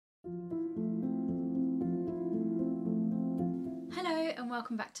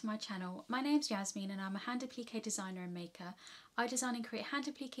welcome back to my channel. My name's Yasmin and I'm a hand applique designer and maker. I design and create hand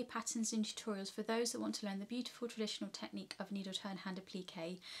applique patterns and tutorials for those that want to learn the beautiful traditional technique of needle turn hand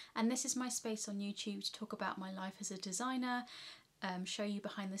applique, and this is my space on YouTube to talk about my life as a designer, show you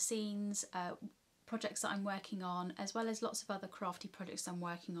behind the scenes, projects that I'm working on, as well as lots of other crafty projects I'm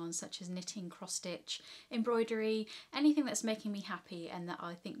working on, such as knitting, cross stitch, embroidery, anything that's making me happy and that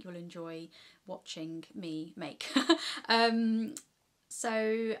I think you'll enjoy watching me make.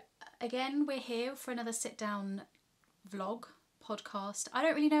 So again, we're here for another sit down vlog podcast. I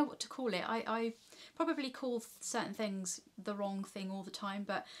don't really know what to call it. I probably call certain things the wrong thing all the time,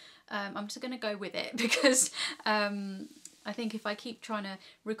 but I'm just going to go with it because I think if I keep trying to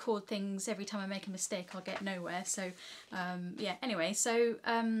record things every time I make a mistake, I'll get nowhere. So yeah, anyway, so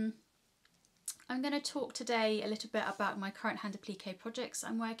I'm going to talk today a little bit about my current hand applique projects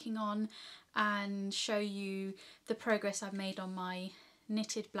I'm working on and show you the progress I've made on my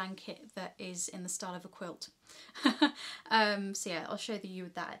knitted blanket that is in the style of a quilt. So yeah, I'll show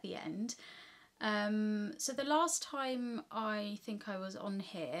you that at the end. So the last time I think I was on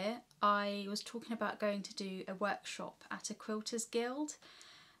here, I was talking about going to do a workshop at a quilters guild,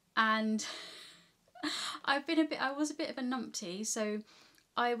 and I was a bit of a numpty, so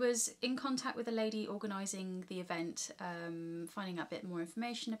I was in contact with a lady organising the event, finding out a bit more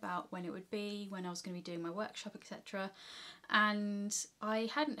information about when it would be, when I was going to be doing my workshop, etc. And I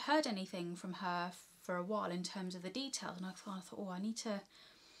hadn't heard anything from her for a while in terms of the details, and I thought, oh, I need to,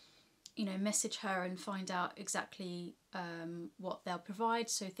 you know, message her and find out exactly what they'll provide,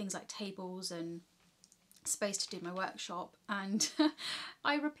 so things like tables and space to do my workshop. And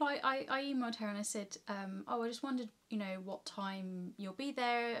I emailed her and I said, oh, I just wondered, you know, what time you'll be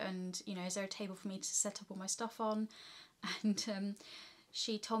there, and, you know, is there a table for me to set up all my stuff on? And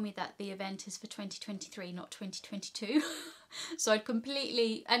she told me that the event is for 2023, not 2022. So I'd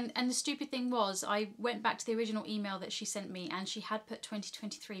completely, and the stupid thing was, I went back to the original email that she sent me and she had put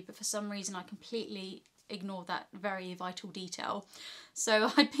 2023, but for some reason I completely ignored that very vital detail.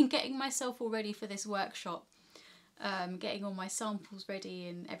 So I'd been getting myself all ready for this workshop, getting all my samples ready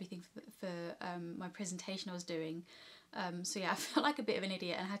and everything for my presentation I was doing. So yeah, I felt like a bit of an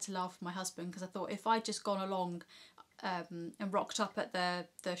idiot and I had to laugh with my husband because I thought if I'd just gone along and rocked up at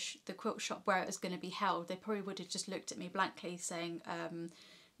the quilt shop where it was going to be held, they probably would have just looked at me blankly saying,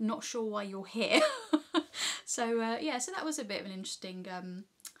 not sure why you're here. So yeah, so that was a bit of an interesting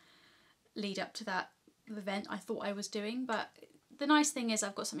lead up to that event I thought I was doing. But the nice thing is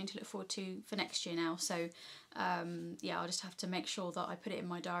I've got something to look forward to for next year now, so yeah, I'll just have to make sure that I put it in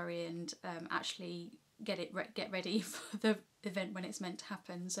my diary and actually get ready for the event when it's meant to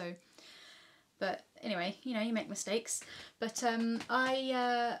happen. So but anyway, you know, you make mistakes. But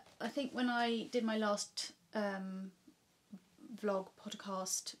I think when I did my last vlog,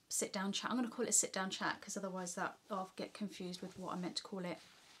 podcast, sit down chat, I'm going to call it sit down chat because otherwise that I'll get confused with what I meant to call it.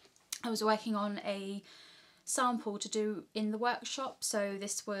 I was working on a sample to do in the workshop. So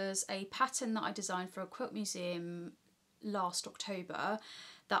this was a pattern that I designed for a quilt museum last October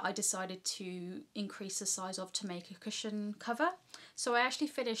that I decided to increase the size of to make a cushion cover. So I actually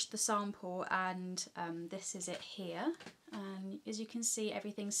finished the sample, and this is it here. And as you can see,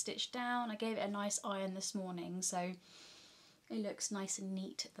 everything's stitched down. I gave it a nice iron this morning, so it looks nice and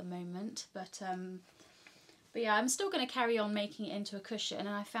neat at the moment. But yeah, I'm still going to carry on making it into a cushion, and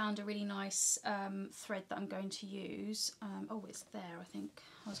I found a really nice thread that I'm going to use. Oh, it's there, I think.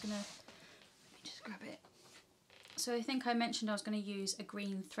 Let me just grab it. So I think I mentioned I was going to use a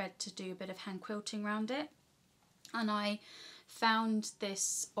green thread to do a bit of hand quilting around it, and I found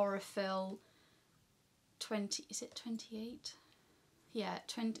this Aurifil 20, is it 28? Yeah,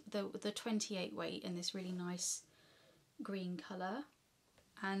 the 28 weight in this really nice green colour,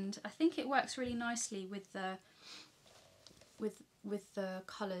 and I think it works really nicely with the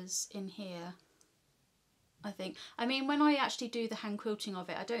colours in here. I mean, when I actually do the hand quilting of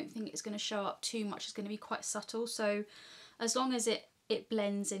it, I don't think it's going to show up too much. It's going to be quite subtle, so as long as it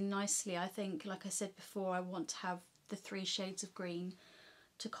blends in nicely, I think, like I said before, I want to have the 3 shades of green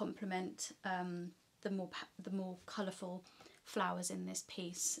to complement the more colourful flowers in this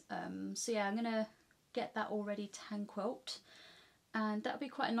piece. So yeah, I'm going to get that all ready to hand quilt, and that'll be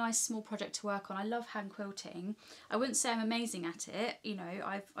quite a nice small project to work on. I love hand quilting. I wouldn't say I'm amazing at it, you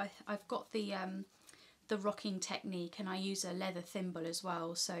know. I've got the rocking technique, and I use a leather thimble as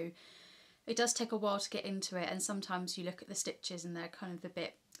well, so it does take a while to get into it, and sometimes you look at the stitches and they're kind of a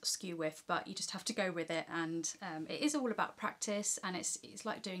bit skew with, but you just have to go with it. And it is all about practice, and it's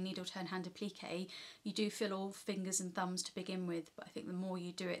like doing needle turn hand applique. You do feel all fingers and thumbs to begin with, but I think the more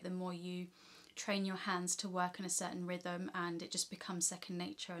you do it, the more you train your hands to work in a certain rhythm, and it just becomes second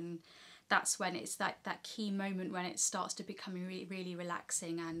nature. And that's when it's that key moment when it starts to become really, really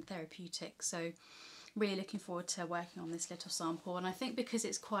relaxing and therapeutic. So really looking forward to working on this little sample. And I think because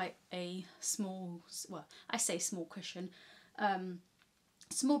it's quite a small, well, I say small cushion,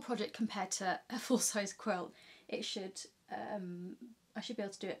 small project compared to a full-size quilt, it should I should be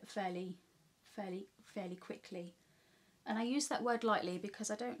able to do it fairly quickly. And I use that word lightly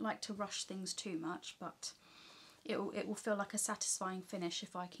because I don't like to rush things too much, but it will feel like a satisfying finish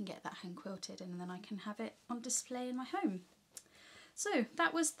if I can get that hand quilted, and then I can have it on display in my home. So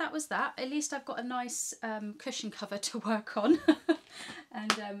that was that. At least I've got a nice cushion cover to work on.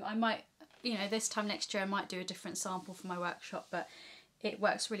 And I might, you know, this time next year I might do a different sample for my workshop, but it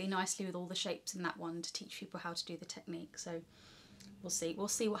works really nicely with all the shapes in that one to teach people how to do the technique. So we'll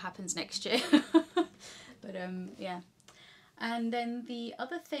see what happens next year. But yeah. And then the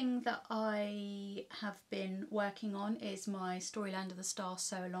other thing that I have been working on is my Storyland of the Stars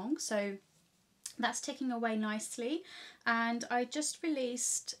sew along. So that's ticking away nicely, and I just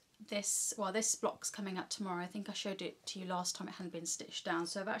released this, well, this block's coming up tomorrow. I think I showed it to you last time it hadn't been stitched down,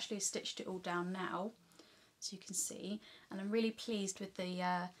 so I've actually stitched it all down now, so you can see, and I'm really pleased with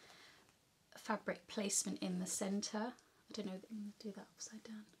the fabric placement in the centre. I don't know if I'm going to do that upside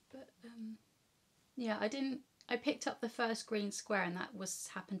down, but yeah, I picked up the first green square, and that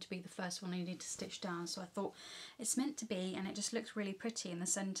happened to be the first one I needed to stitch down, so I thought it's meant to be, and it just looks really pretty in the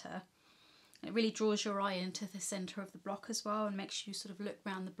centre. It really draws your eye into the centre of the block as well, and makes you sort of look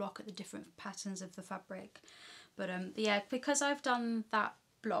around the block at the different patterns of the fabric. But yeah, because I've done that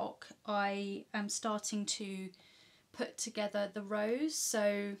block, I am starting to put together the rows.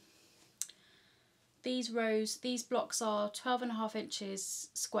 So these blocks are 12.5 inches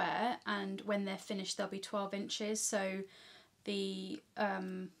square, and when they're finished they'll be 12 inches. So the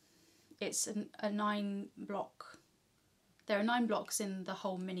it's a 9 block. There are 9 blocks in the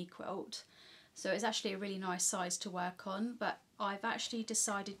whole mini quilt. So it's actually a really nice size to work on, but I've actually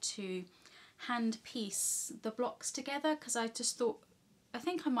decided to hand piece the blocks together because I just thought, I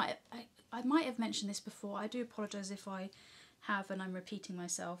think I might have mentioned this before. I do apologise if I have and I'm repeating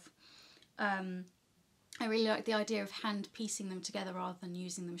myself. I really like the idea of hand piecing them together rather than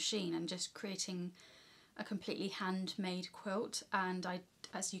using the machine and just creating a completely handmade quilt. And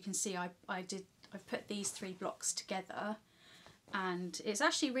as you can see, I've put these 3 blocks together, and it's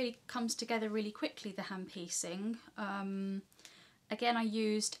actually really comes together really quickly, the hand piecing. Again, I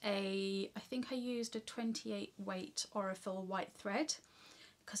think I used a 28 weight Aurifil white thread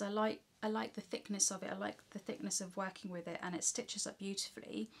because I like the thickness of it. I like the thickness of working with it, and it stitches up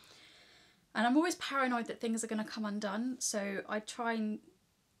beautifully. And I'm always paranoid that things are going to come undone, so I try and,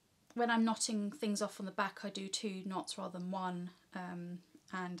 when I'm knotting things off on the back, I do 2 knots rather than 1.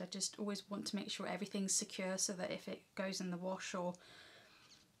 And I just always want to make sure everything's secure so that if it goes in the wash or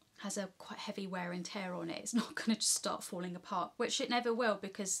has a quite heavy wear and tear on it, it's not going to just start falling apart, which it never will,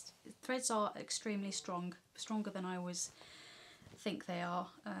 because threads are extremely strong, stronger than I always think they are.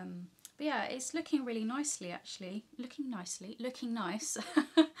 But yeah, it's looking really nicely, actually. Looking nice.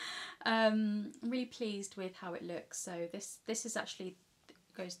 I'm really pleased with how it looks. So this is actually,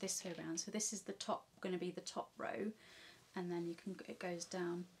 goes this way around. So this is the top, going to be the top row. And then it goes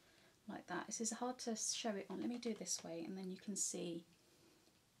down like that. This is hard to show it on. Let me do this way, and then you can see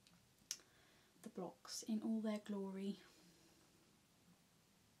the blocks in all their glory.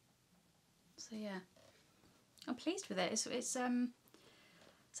 So yeah, I'm pleased with it. It's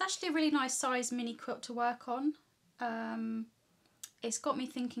actually a really nice size mini quilt to work on. It's got me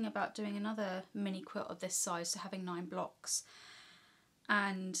thinking about doing another mini quilt of this size, so having 9 blocks.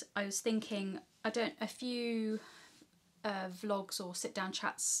 And I was thinking, a few vlogs or sit down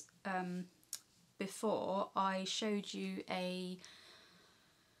chats before, I showed you a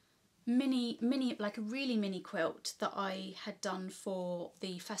like a really mini quilt that I had done for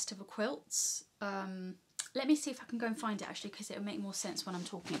the festival quilts. Let me see if I can go and find it, actually, because it'll make more sense when I'm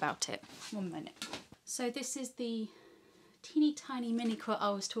talking about it. 1 minute. So this is the teeny tiny mini quilt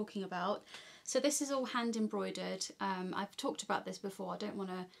I was talking about. So this is all hand embroidered. I've talked about this before, I don't want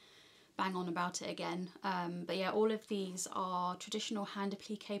to bang on about it again, but yeah, all of these are traditional hand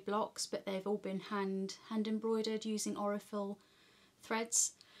applique blocks, but they've all been hand embroidered using Aurifil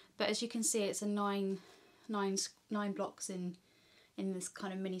threads. But as you can see, it's a nine blocks in this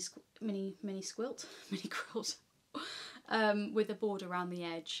kind of mini quilt with a border around the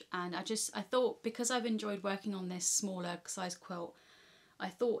edge. And I thought, because I've enjoyed working on this smaller size quilt, I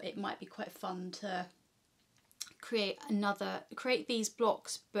thought it might be quite fun to create these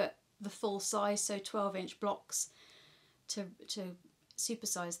blocks, but the full size, so 12-inch blocks, to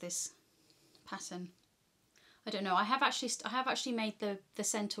supersize this pattern. I don't know. I have actually made the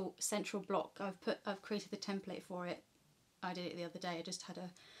central block. I've created the template for it. I did it the other day. I just had a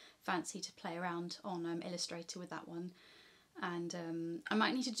fancy to play around on Illustrator with that one, and I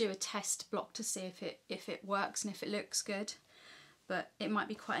might need to do a test block to see if it works and if it looks good. But it might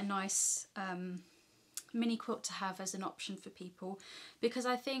be quite a nice mini quilt to have as an option for people, because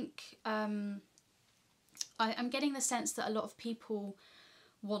I think I'm getting the sense that a lot of people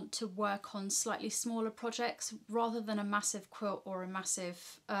want to work on slightly smaller projects rather than a massive quilt or a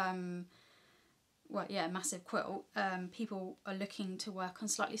massive massive quilt. People are looking to work on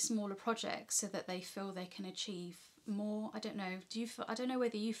slightly smaller projects so that they feel they can achieve more. I don't know. I don't know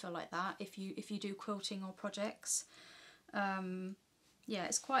whether you feel like that if you do quilting or projects. Yeah,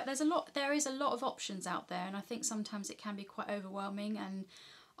 it's quite, there is a lot of options out there, and I think sometimes it can be quite overwhelming. And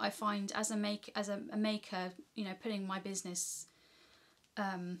I find as a maker, you know, putting my business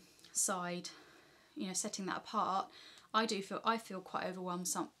side, you know, setting that apart, I feel quite overwhelmed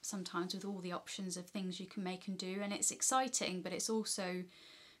sometimes with all the options of things you can make and do, and it's exciting, but it's also,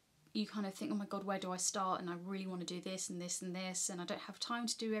 you kind of think, oh my god, where do I start, and I really want to do this and this and this, and I don't have time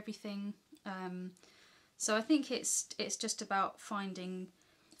to do everything. So I think it's just about finding,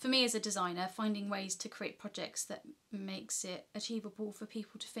 for me as a designer, finding ways to create projects that makes it achievable for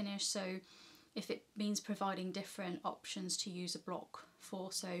people to finish. So if it means providing different options to use a block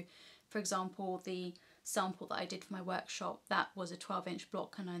for, so for example the sample that I did for my workshop, that was a 12-inch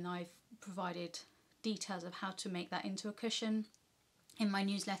block, and then I've provided details of how to make that into a cushion in my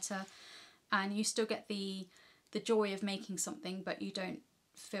newsletter, and you still get the joy of making something, but you don't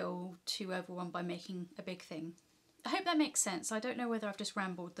feel too overwhelmed by making a big thing. I hope that makes sense. I don't know whether I've just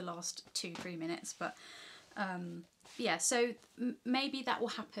rambled the last 2-3 minutes, but yeah, so maybe that will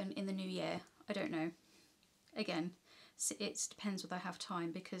happen in the new year. I don't know. Again, it depends whether I have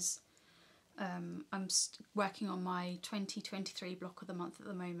time, because I'm working on my 2023 block of the month at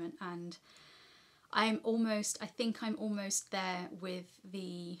the moment, and I think I'm almost there with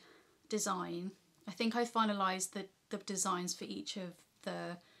the design. I think I finalised the designs for each of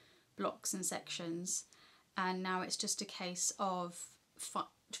the blocks and sections, and now it's just a case of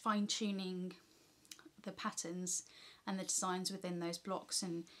fine-tuning the patterns and the designs within those blocks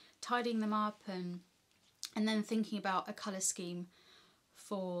and tidying them up, and then thinking about a colour scheme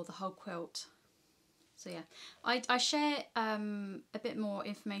for the whole quilt. So yeah, I share a bit more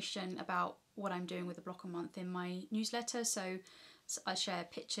information about what I'm doing with the block a month in my newsletter, so I share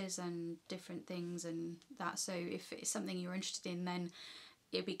pictures and different things and that, so if it's something you're interested in, then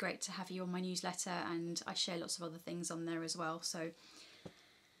it'd be great to have you on my newsletter, and I share lots of other things on there as well. So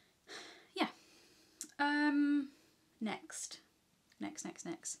yeah, next.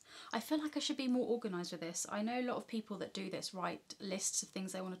 I feel like I should be more organised with this. I know a lot of people that do this write lists of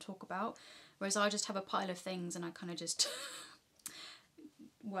things they want to talk about, whereas I just have a pile of things and I kind of just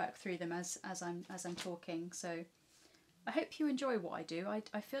work through them as I'm talking. So I hope you enjoy what I do.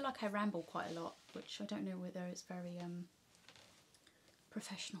 I feel like I ramble quite a lot, which I don't know whether it's very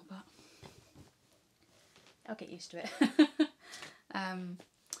professional, but I'll get used to it.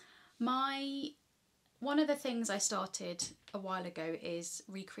 One of the things I started a while ago is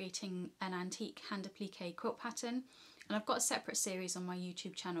recreating an antique hand applique quilt pattern, and I've got a separate series on my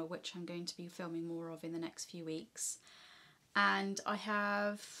YouTube channel which I'm going to be filming more of in the next few weeks, and I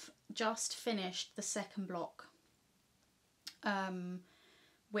have just finished the second block,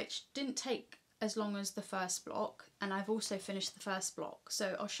 which didn't take as long as the first block, and I've also finished the first block.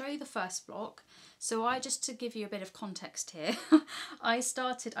 So I'll show you the first block. So just to give you a bit of context here, I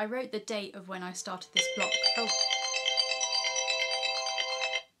wrote the date of when I started this block. Oh,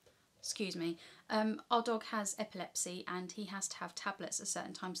 excuse me. Our dog has epilepsy and he has to have tablets at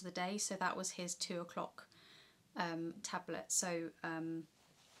certain times of the day, so that was his 2 o'clock tablet. So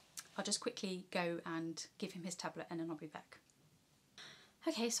I'll just quickly go and give him his tablet and then I'll be back.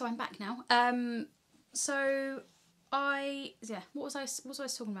 Okay, so I'm back now. What was I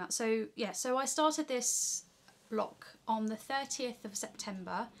talking about? So yeah, so I started this block on the 30th of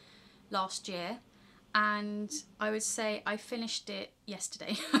September last year, and I would say I finished it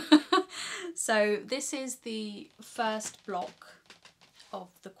yesterday. So this is the first block of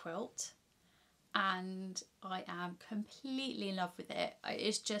the quilt, and I am completely in love with it.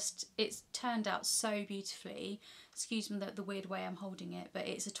 It's turned out so beautifully. Excuse me the weird way I'm holding it, but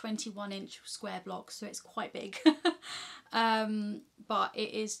it's a 21-inch square block, so it's quite big. But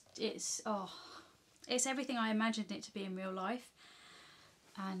it's everything I imagined it to be in real life,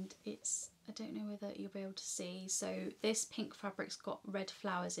 and I don't know whether you'll be able to see. So this pink fabric's got red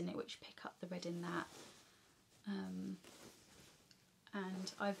flowers in it which pick up the red in that.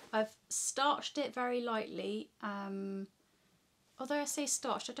 and I've starched it very lightly. Although I say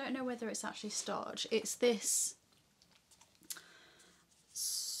starched, I don't know whether it's actually starch. It's this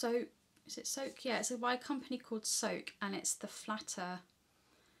soak. Is it soak? Yeah, it's by a company called Soak, and it's the flatter.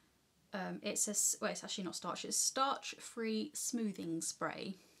 It's actually not starch. It's starch-free smoothing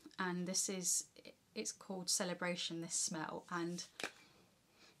spray, and it's called Celebration. This smell, and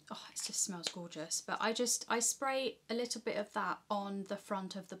oh, it just smells gorgeous. But I spray a little bit of that on the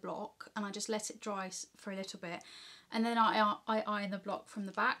front of the block, and I just let it dry for a little bit, and then I iron the block from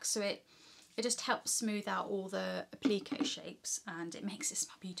the back, so it just helps smooth out all the applique shapes, and it makes it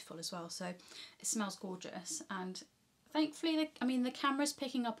smell beautiful as well. So it smells gorgeous, and thankfully, the camera's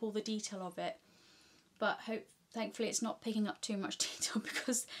picking up all the detail of it, but thankfully it's not picking up too much detail,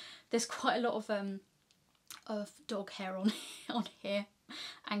 because there's quite a lot of dog hair on here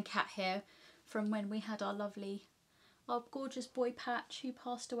and cat hair from when we had our gorgeous boy Patch, who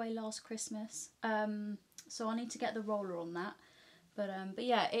passed away last Christmas. So I need to get the roller on that. But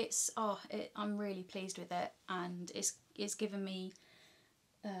yeah, I'm really pleased with it, and it's given me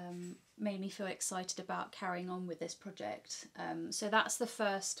made me feel excited about carrying on with this project. So that's the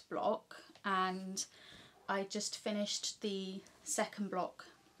first block, and I just finished the second block.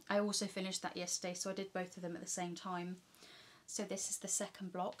 I also finished that yesterday, so I did both of them at the same time. So this is the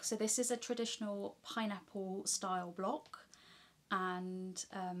second block. So this is a traditional pineapple style block, and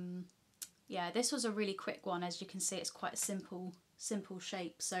yeah, this was a really quick one. As you can see, it's quite a simple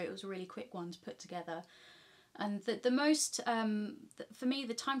shape, so it was a really quick one to put together. And the most, for me,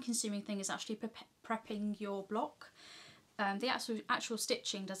 the time consuming thing is actually prepping your block. The actual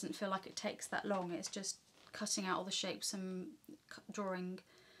stitching doesn't feel like it takes that long. It's just cutting out all the shapes and drawing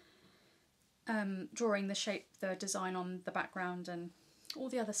the design on the background and all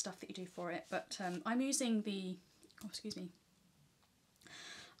the other stuff that you do for it. But I'm using the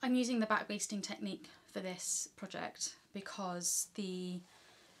back basting technique for this project, because I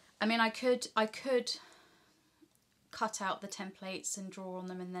could cut out the templates and draw on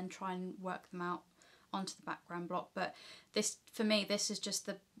them and then try and work them out onto the background block, but for me this is just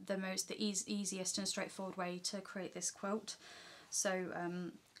the easiest and straightforward way to create this quilt. So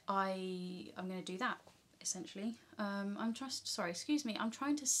I'm going to do that essentially. I'm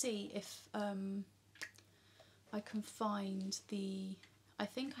trying to see if I can find I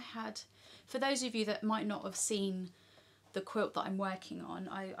think I had, for those of you that might not have seen the quilt that I'm working on,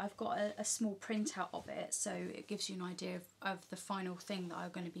 I've got a small printout of it, so it gives you an idea of the final thing that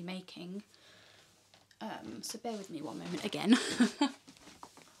I'm going to be making. So bear with me one moment again.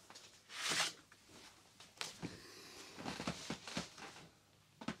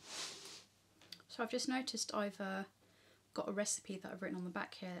 So I've just noticed I've got a recipe that I've written on the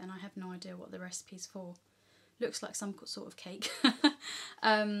back here, and I have no idea what the recipe's for. Looks like some sort of cake.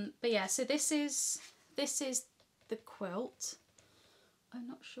 But yeah, so this is the quilt. I'm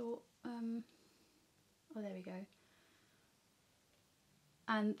not sure. Oh, there we go.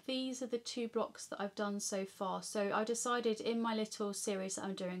 And these are the two blocks that I've done so far. So I decided in my little series that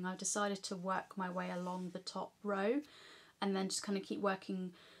I'm doing, I've decided to work my way along the top row, and then just kind of keep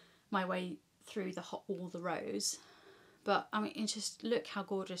working my way through all the rows. But I mean, just look how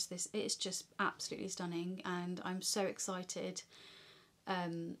gorgeous this is. It's just absolutely stunning, and I'm so excited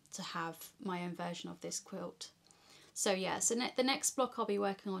to have my own version of this quilt. So yeah, so the next block I'll be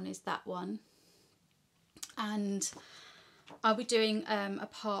working on is that one, and I'll be doing a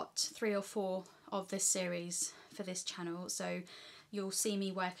part 3 or 4 of this series for this channel, so you'll see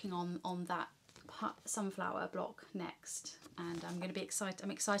me working on that sunflower block next, and I'm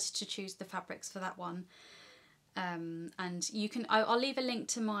excited to choose the fabrics for that one. And I'll leave a link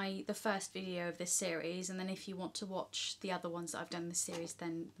to the first video of this series, and then if you want to watch the other ones that I've done in this series,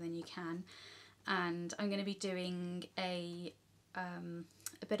 then you can. And I'm going to be doing a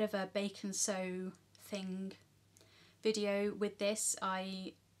bit of a bake and sew thing video with this.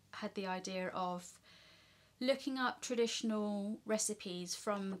 I had the idea of looking up traditional recipes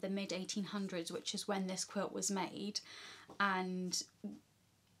from the mid-1800s, which is when this quilt was made, and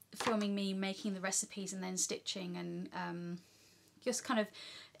filming me making the recipes and then stitching, and just kind of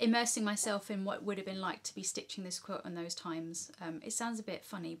immersing myself in what would have been like to be stitching this quilt in those times. It sounds a bit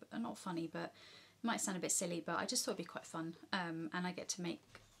funny, but not funny, but it might sound a bit silly, but I just thought it'd be quite fun, and I get to make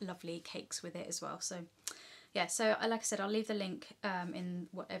lovely cakes with it as well. So yeah, so like I said, I'll leave the link in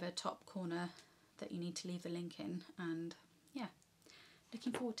whatever top corner that you need to leave the link in, and yeah,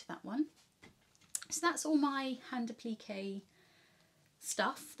 looking forward to that one. So that's all my hand applique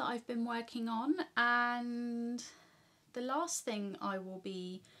stuff that I've been working on, and the last thing I will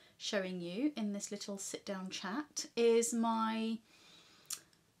be showing you in this little sit down chat is my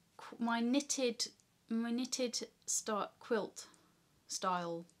knitted quilt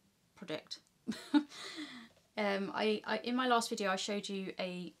style project. I in my last video I showed you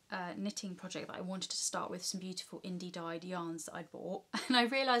a knitting project that I wanted to start with some beautiful indie dyed yarns that I'd bought, and I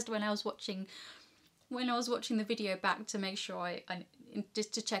realised when I was watching the video back to make sure I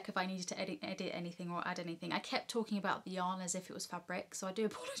just to check if I needed to edit anything or add anything, I kept talking about the yarn as if it was fabric, so I do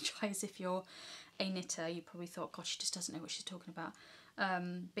apologise if you're a knitter. You probably thought, gosh, she just doesn't know what she's talking about.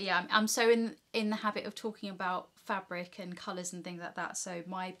 But yeah, I'm so in the habit of talking about fabric and colours and things like that, so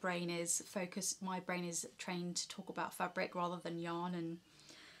my brain is trained to talk about fabric rather than yarn, and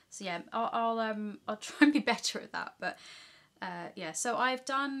so yeah, I'll try and be better at that. But yeah, so I've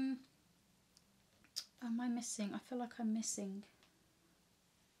done, am I missing? I feel like I'm missing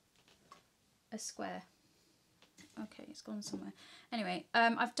a square. Okay, it's gone somewhere. Anyway,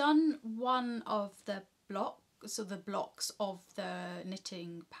 I've done one of the blocks of the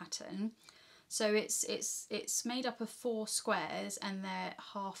knitting pattern. So it's made up of 4 squares and they're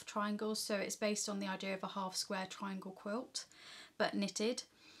half triangles. So it's based on the idea of a half square triangle quilt, but knitted.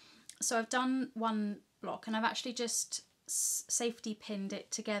 So I've done one block and I've actually just safety pinned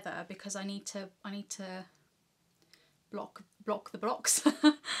it together because I need to block the blocks,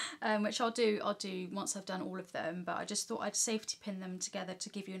 which I'll do once I've done all of them, but I just thought I'd safety pin them together to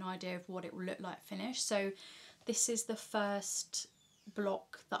give you an idea of what it will look like finished. So this is the first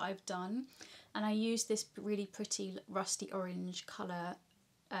block that I've done, and I used this really pretty rusty orange colour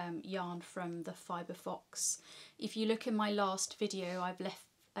yarn from the Fibre Fox. If you look in my last video, I've left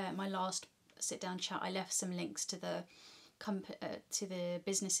my last sit down chat, I left some links to the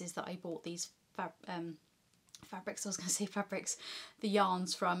businesses that I bought these fabrics, I was going to say fabrics, the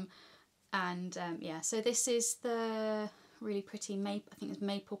yarns from, and yeah, so this is the really pretty maple, I think it's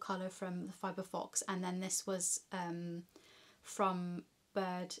maple colour from the Fibre Fox, and then this was from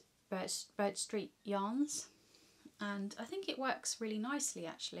Bird Street Yarns, and I think it works really nicely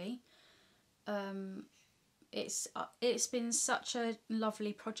actually. It's been such a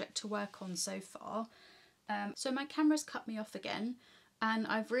lovely project to work on so far. So my camera's cut me off again, and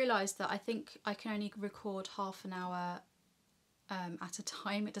I've realised that I think I can only record half an hour at a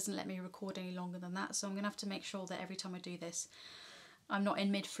time. It doesn't let me record any longer than that, so I'm going to have to make sure that every time I do this I'm not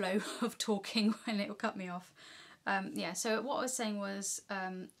in mid-flow of talking when it will cut me off. Yeah, so what I was saying was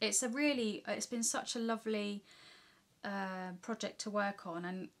it's been such a lovely project to work on,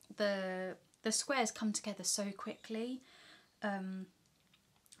 and the squares come together so quickly.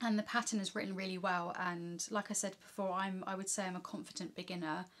 And the pattern is written really well, and like I said before, I would say I'm a confident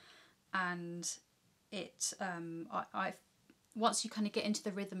beginner, and it once you kind of get into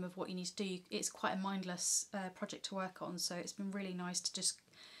the rhythm of what you need to do, it's quite a mindless project to work on. So it's been really nice to just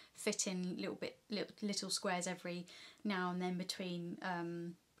fit in little squares every now and then between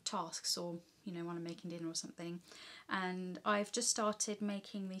tasks, or you know, when I'm making dinner or something. And I've just started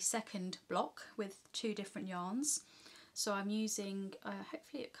making the second block with 2 different yarns. So I'm using,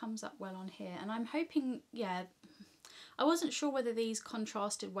 hopefully it comes up well on here, and I'm hoping, yeah, I wasn't sure whether these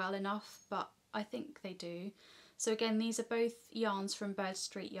contrasted well enough, but I think they do. So again, these are both yarns from Bird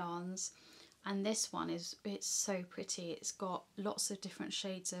Street Yarns, and this one it's so pretty. It's got lots of different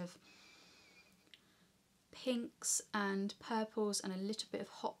shades of pinks and purples and a little bit of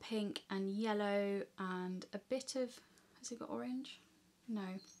hot pink and yellow and a bit of, has it got orange? No.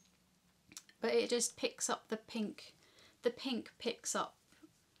 But it just picks up the pink. The pink picks up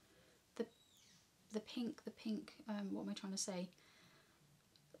the pink, what am I trying to say?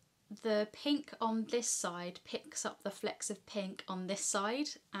 The pink on this side picks up the flecks of pink on this side,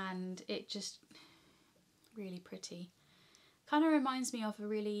 and it just really pretty. Kind of reminds me of a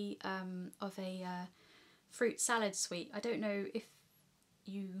really fruit salad sweet. I don't know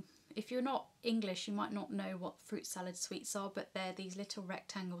if you're not English, you might not know what fruit salad sweets are, but they're these little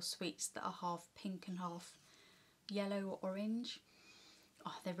rectangle sweets that are half pink and half yellow or orange.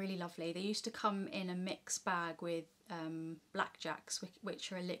 Oh, they're really lovely. They used to come in a mixed bag with blackjacks,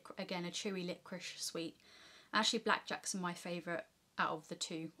 which are again a chewy licorice sweet. Actually, blackjacks are my favourite out of the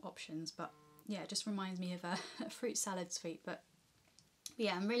 2 options, but yeah, it just reminds me of a fruit salad sweet. But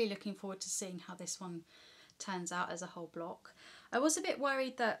yeah, I'm really looking forward to seeing how this one turns out as a whole block. I was a bit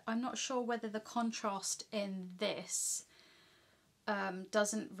worried that I'm not sure whether the contrast in this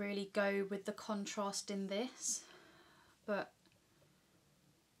doesn't really go with the contrast in this, but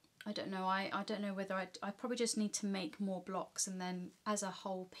I don't know. I don't know whether I probably just need to make more blocks, and then as a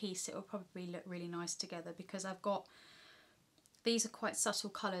whole piece it will probably look really nice together, because I've got, these are quite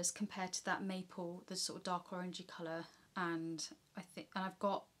subtle colours compared to that maple, the sort of dark orangey colour, and I've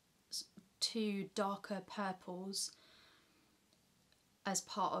got 2 darker purples as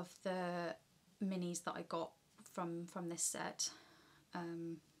part of the minis that I got from this set.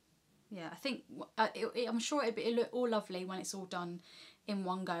 Yeah, I think I'm sure it'll look all lovely when it's all done in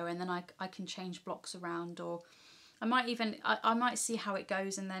one go, and then I can change blocks around, or I might even I might see how it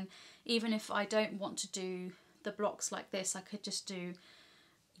goes, and then even if I don't want to do the blocks like this, I could just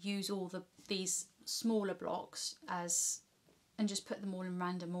use all these smaller blocks and just put them all in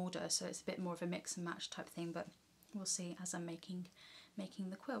random order, so it's a bit more of a mix and match type thing, but we'll see as I'm making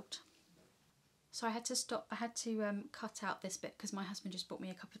the quilt. So I had to stop, I had to cut out this bit because my husband just bought me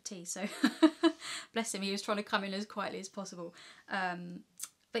a cup of tea, so bless him, he was trying to come in as quietly as possible.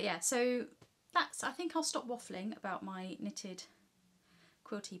 But yeah, so I think I'll stop waffling about my knitted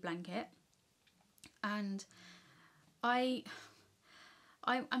quilty blanket, and I'm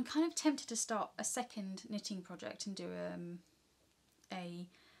kind of tempted to start a second knitting project and do a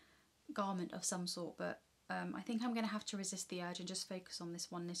garment of some sort, but I think I'm going to have to resist the urge and just focus on this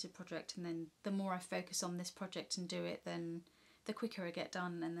one knitted project, and then the more I focus on this project and do it, then the quicker I get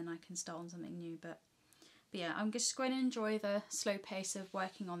done, and then I can start on something new. But yeah, I'm just going to enjoy the slow pace of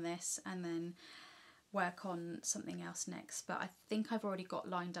working on this and then work on something else next. But I think I've already got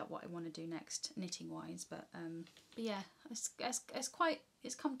lined up what I want to do next knitting wise. But yeah, it's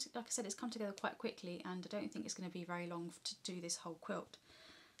come to, like I said, it's come together quite quickly, and I don't think it's going to be very long to do this whole quilt.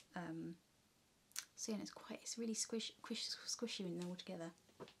 So yeah, it's really squishy when they're all together.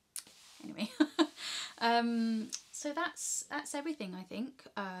 Anyway, so that's everything, I think,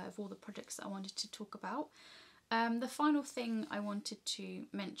 of all the projects that I wanted to talk about. The final thing I wanted to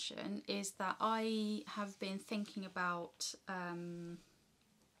mention is that I have been thinking about, I'm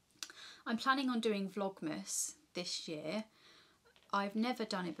planning on doing Vlogmas this year. I've never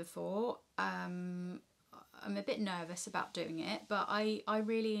done it before. I'm a bit nervous about doing it, but I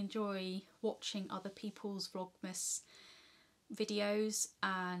really enjoy watching other people's Vlogmas videos,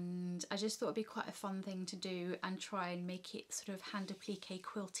 and I just thought it'd be quite a fun thing to do and try and make it sort of hand applique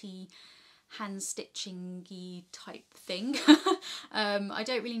quilty, hand stitching-y type thing. I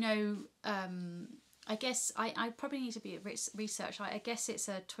don't really know, I guess I probably need to be research. I guess it's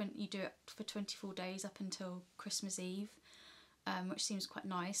you do it for 24 days up until Christmas Eve. Which seems quite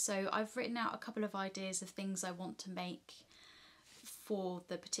nice. So I've written out a couple of ideas of things I want to make for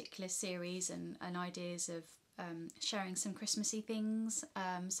the particular series, and ideas of sharing some Christmassy things.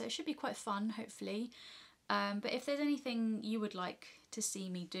 So it should be quite fun, hopefully. But if there's anything you would like to see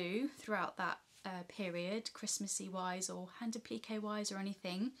me do throughout that period, Christmassy wise or hand applique wise or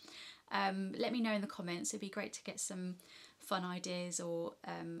anything, let me know in the comments. It'd be great to get some fun ideas, or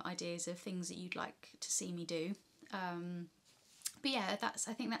ideas of things that you'd like to see me do. But yeah,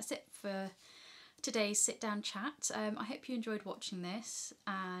 I think that's it for today's sit down chat. I hope you enjoyed watching this,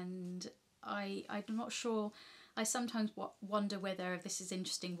 and I'm not sure, I sometimes wonder whether this is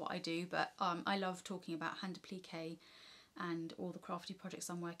interesting what I do, but I love talking about hand applique and all the crafty projects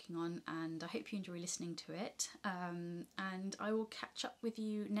I'm working on, and I hope you enjoy listening to it. And I will catch up with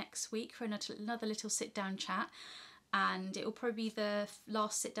you next week for another little sit down chat. And it will probably be the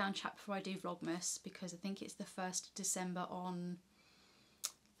last sit down chat before I do Vlogmas, because I think it's the 1st of December on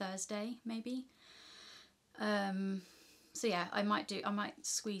Thursday, maybe. So yeah, I might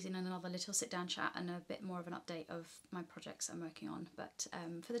squeeze in another little sit down chat and a bit more of an update of my projects I'm working on. But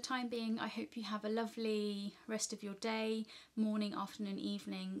for the time being, I hope you have a lovely rest of your day, morning, afternoon,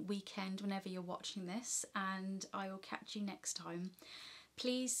 evening, weekend, whenever you're watching this, and I will catch you next time.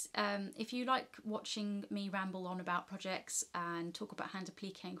 Please, if you like watching me ramble on about projects and talk about hand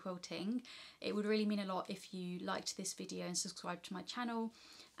applique and quilting, it would really mean a lot if you liked this video and subscribed to my channel.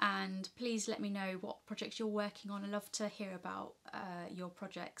 And please let me know what projects you're working on. I love to hear about your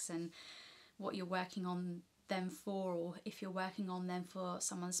projects and what you're working on them for, or if you're working on them for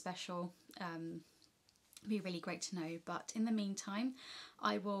someone special. It'd be really great to know. But in the meantime,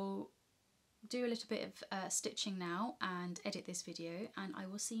 I will do a little bit of stitching now and edit this video, and I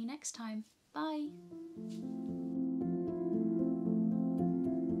will see you next time. Bye!